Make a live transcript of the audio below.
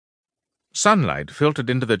Sunlight filtered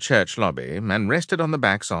into the church lobby and rested on the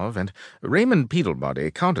backs of, and Raymond Peadlebody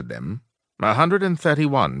counted them,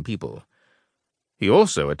 131 people. He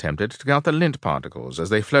also attempted to count the lint particles as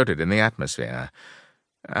they floated in the atmosphere.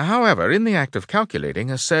 However, in the act of calculating,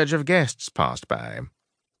 a surge of guests passed by.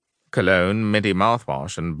 Cologne, minty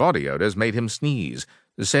mouthwash, and body odors made him sneeze,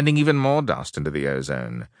 sending even more dust into the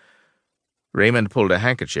ozone. Raymond pulled a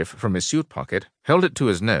handkerchief from his suit pocket, held it to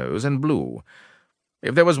his nose, and blew.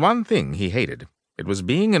 If there was one thing he hated, it was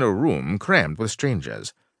being in a room crammed with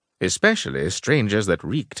strangers, especially strangers that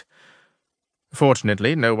reeked.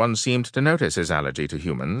 Fortunately, no one seemed to notice his allergy to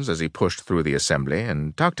humans as he pushed through the assembly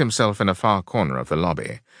and tucked himself in a far corner of the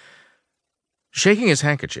lobby. Shaking his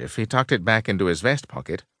handkerchief, he tucked it back into his vest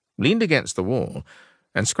pocket, leaned against the wall,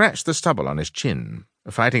 and scratched the stubble on his chin,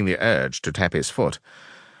 fighting the urge to tap his foot.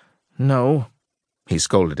 "No," he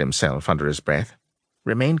scolded himself under his breath.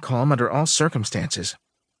 "Remain calm under all circumstances."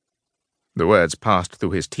 The words passed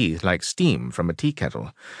through his teeth like steam from a tea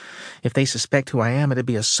kettle. "If they suspect who I am, it'd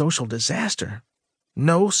be a social disaster.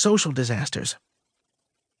 No social disasters."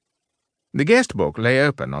 The guest book lay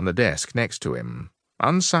open on the desk next to him,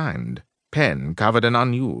 unsigned, pen covered and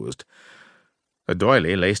unused. A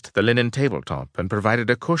doily laced the linen tabletop and provided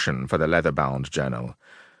a cushion for the leather-bound journal.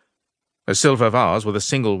 A silver vase with a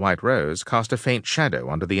single white rose cast a faint shadow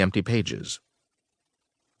onto the empty pages.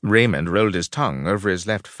 Raymond rolled his tongue over his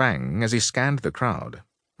left fang as he scanned the crowd,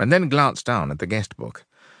 and then glanced down at the guest book.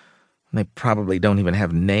 "They probably don't even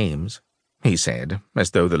have names," he said, as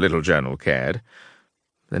though the little journal cared.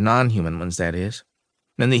 "The non-human ones, that is.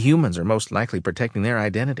 And the humans are most likely protecting their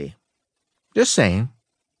identity. Just saying,"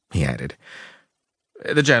 he added.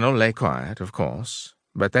 The journal lay quiet, of course,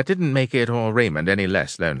 but that didn't make it or Raymond any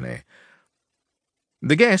less lonely.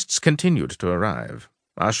 The guests continued to arrive,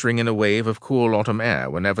 ushering in a wave of cool autumn air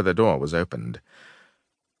whenever the door was opened.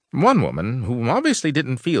 One woman, who obviously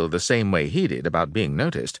didn't feel the same way he did about being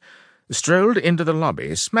noticed, strolled into the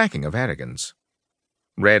lobby smacking of arrogance.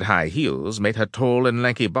 Red high heels made her tall and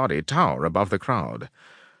lanky body tower above the crowd.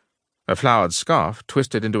 A flowered scarf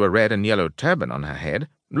twisted into a red and yellow turban on her head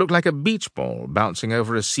looked like a beach ball bouncing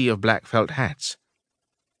over a sea of black felt hats.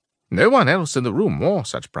 No one else in the room wore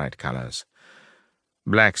such bright colors.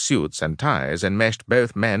 Black suits and ties enmeshed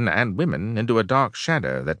both men and women into a dark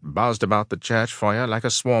shadow that buzzed about the church foyer like a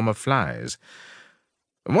swarm of flies.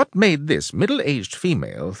 What made this middle-aged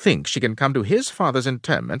female think she can come to his father's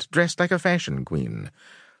interment dressed like a fashion queen?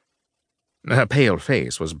 Her pale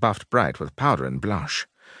face was buffed bright with powder and blush.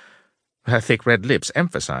 Her thick red lips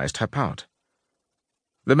emphasized her pout.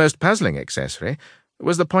 The most puzzling accessory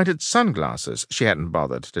was the pointed sunglasses she hadn't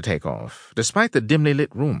bothered to take off, despite the dimly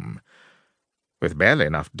lit room. With barely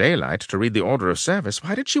enough daylight to read the order of service,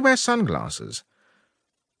 why did she wear sunglasses?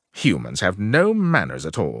 Humans have no manners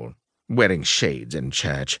at all, wearing shades in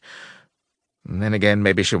church. Then again,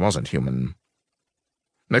 maybe she wasn't human.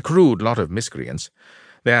 A crude lot of miscreants,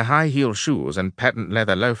 their high-heeled shoes and patent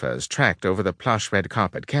leather loafers tracked over the plush red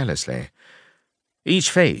carpet carelessly. Each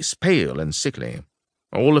face pale and sickly,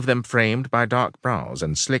 all of them framed by dark brows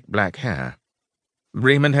and slick black hair.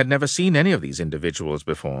 Raymond had never seen any of these individuals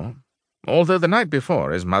before, although the night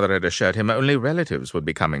before his mother had assured him only relatives would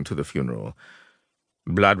be coming to the funeral.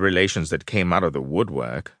 Blood relations that came out of the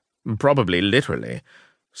woodwork, probably literally,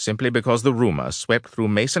 simply because the rumor swept through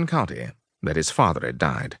Mason County that his father had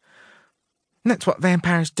died. "That's what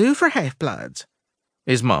vampires do for half-bloods,"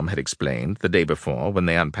 his mom had explained the day before when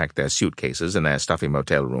they unpacked their suitcases in their stuffy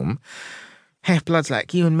motel room. "Half-bloods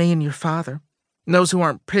like you and me and your father, those who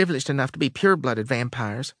aren't privileged enough to be pure-blooded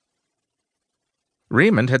vampires."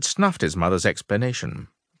 Raymond had snuffed his mother's explanation,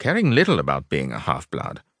 caring little about being a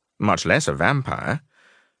half-blood, much less a vampire.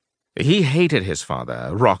 He hated his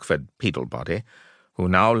father, Rockford Peadlebody, who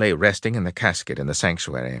now lay resting in the casket in the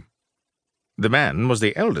sanctuary. The man was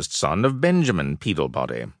the eldest son of Benjamin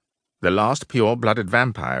Peadlebody, the last pure-blooded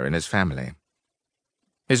vampire in his family.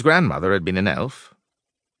 His grandmother had been an elf.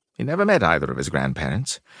 He never met either of his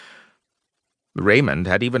grandparents. Raymond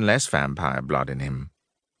had even less vampire blood in him.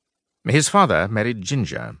 His father married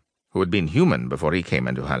Ginger, who had been human before he came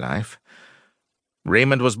into her life.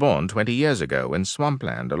 Raymond was born 20 years ago in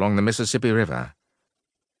swampland along the Mississippi River.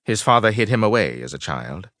 His father hid him away as a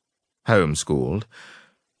child, homeschooled.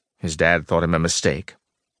 His dad thought him a mistake.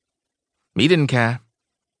 He didn't care.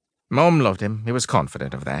 Mom loved him, he was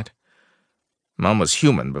confident of that. Mom was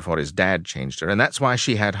human before his dad changed her, and that's why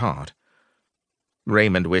she had heart.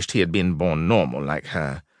 Raymond wished he had been born normal like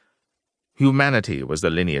her. Humanity was the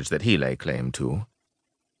lineage that he lay claim to,